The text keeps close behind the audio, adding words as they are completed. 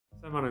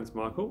My name's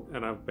Michael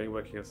and I've been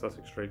working at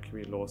Sussex Street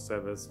Community Law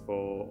Service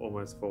for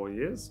almost 4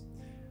 years.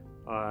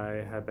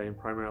 I have been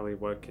primarily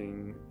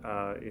working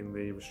in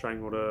the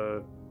restraining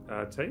order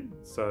team,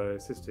 so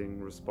assisting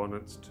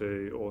respondents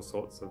to all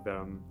sorts of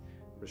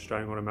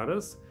restraining order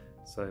matters,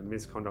 so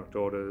misconduct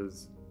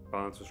orders,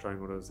 violence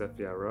restraining orders,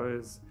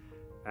 FVROs,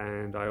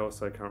 and I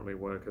also currently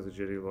work as a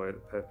duty lawyer at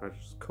the Perth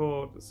Magistrates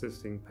Court,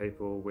 assisting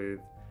people with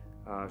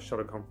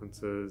shuttle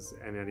conferences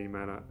and any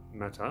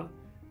matter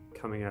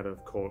coming out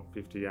of Court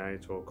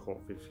 58 or Court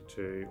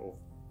 52 or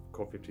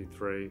Court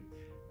 53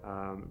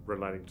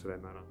 relating to their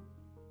matter.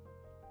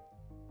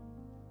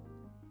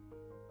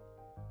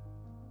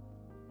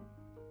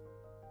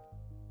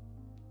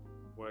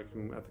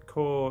 Working at the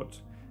court,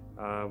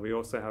 we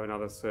also have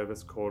another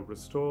service called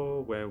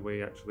Restore, where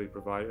we actually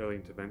provide early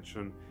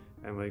intervention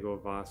and legal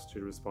advice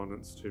to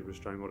respondents to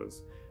restraining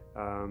orders,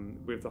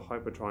 with the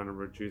hope of trying to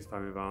reduce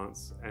family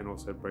violence and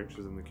also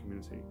breaches in the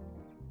community.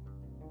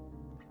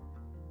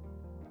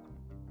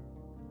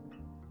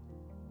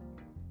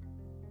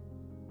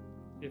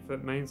 If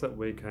it means that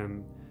we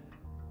can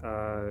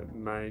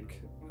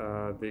make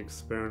the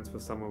experience for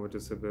someone with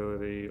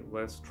disability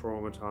less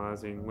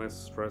traumatising, less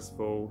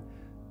stressful,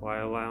 by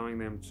allowing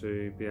them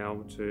to be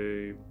able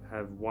to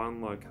have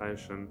one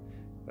location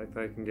that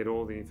they can get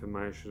all the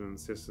information and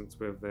assistance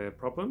with their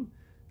problem,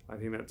 I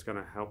think that's going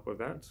to help with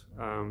that.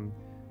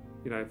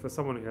 You know, for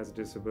someone who has a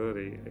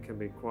disability, it can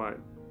be quite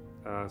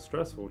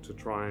stressful to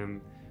try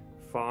and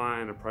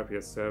find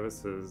appropriate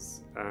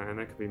services, and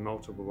there could be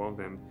multiple of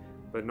them,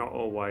 but not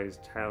always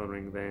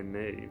tailoring their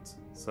needs.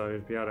 So to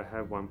be able to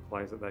have one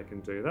place that they can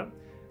do that,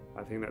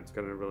 I think that's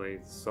going to really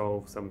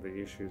solve some of the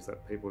issues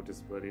that people with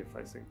disability are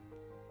facing.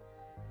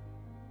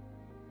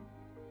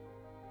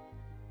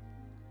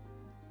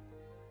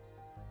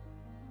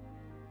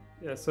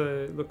 Yeah,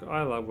 so look,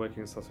 I love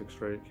working at Sussex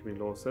Street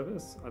Community Law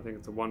Service. I think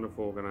it's a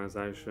wonderful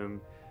organisation.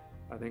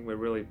 I think we're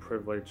really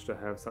privileged to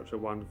have such a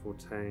wonderful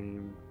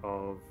team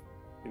of,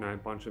 a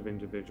bunch of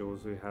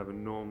individuals who have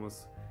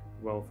enormous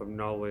wealth of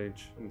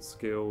knowledge and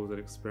skills and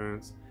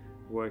experience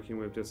working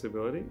with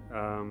disability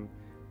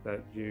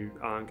that you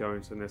aren't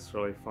going to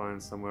necessarily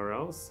find somewhere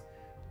else.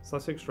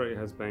 Sussex Street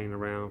has been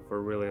around for a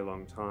really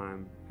long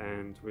time,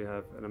 and we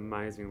have an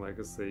amazing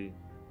legacy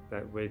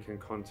that we can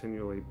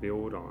continually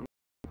build on.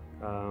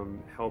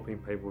 Helping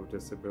people with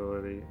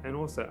disability and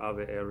also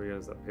other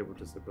areas that people with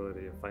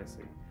disability are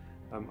facing.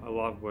 I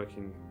love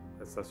working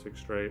at Sussex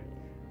Street.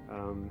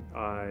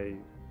 I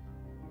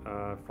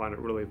find it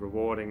really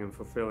rewarding and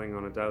fulfilling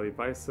on a daily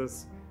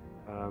basis.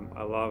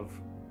 I love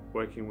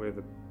working with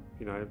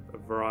a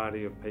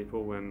variety of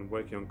people and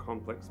working on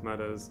complex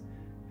matters,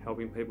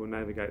 helping people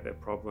navigate their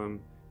problem,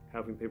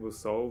 helping people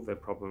solve their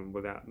problem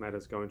without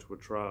matters going to a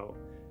trial.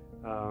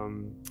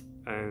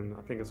 And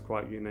I think it's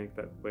quite unique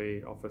that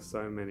we offer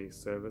so many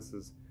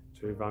services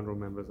to vulnerable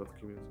members of the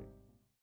community.